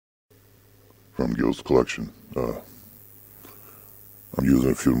from Gils collection. I'm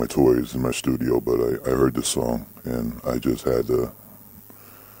using a few of my toys in my studio, but I heard this song and I just had to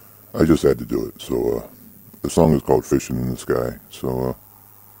do it. So the song is called Fishing in the Sky. So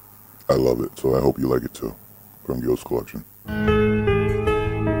I love it. So I hope you like it too. From Gils collection.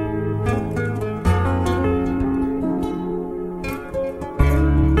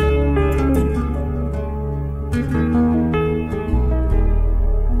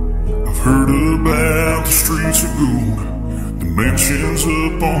 Heard about the streets of gold, the mansions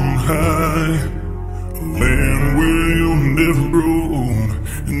up on high, a land where you're never broke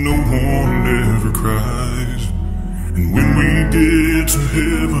and no one ever cries. And when we get to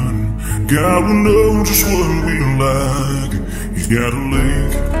heaven, God will know just what we like. He's got a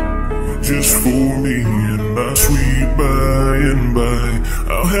lake just for me and my sweet by and by.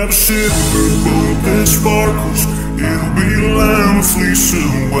 I'll have a silver boat that sparkles, it'll be lined with fleece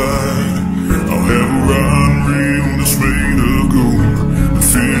and white. I'll have a rod and reel that's made of gold, the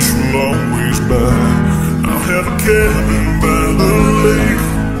fish will always bite. I'll have a cabin by the lake,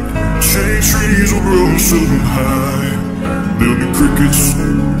 shade trees will grow so high. There'll be crickets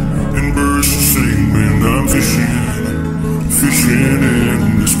and birds to sing when I'm fishing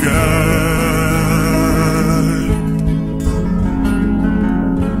in the sky.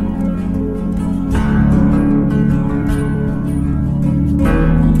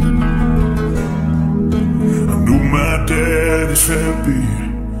 Is happy,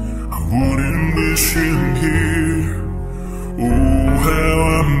 I wouldn't miss him here. Oh, how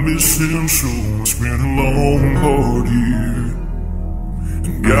I miss him so. It's been a long, hard year.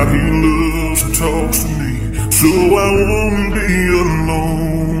 And God, he loves and talks to me, so I won't be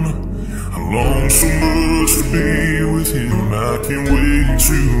alone. I long so much to be with him, I can't wait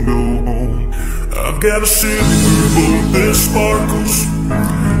to go home. I've got a silver boat that sparkles,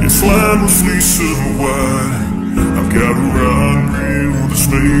 it's lined with fleece of white. I've got a rod and reel that's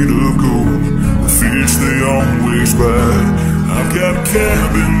made of gold, the fish they always bite. I've got a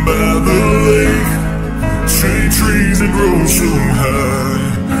cabin by the lake, shade trees that grow so high.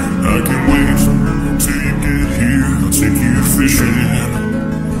 I can't wait till you get here, I'll take you fishing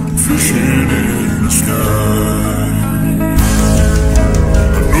in the sky.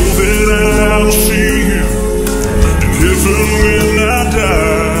 I know that I'll see you in heaven when I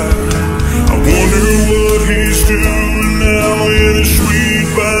die. I wonder what he's doing now in his sweet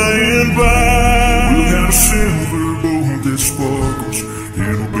by and by. We'll have a silver boat that sparkles,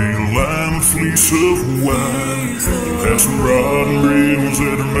 it'll be lined with fleece of white. We'll have some rod and reels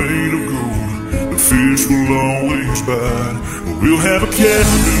that are made of gold, the fish will always bite. We'll have a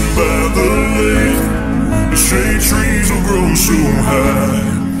cabin by the lake, the shade trees will grow so high.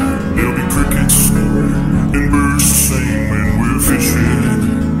 There'll be crickets and birds to sing when we're fishing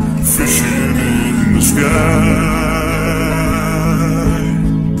in the sky.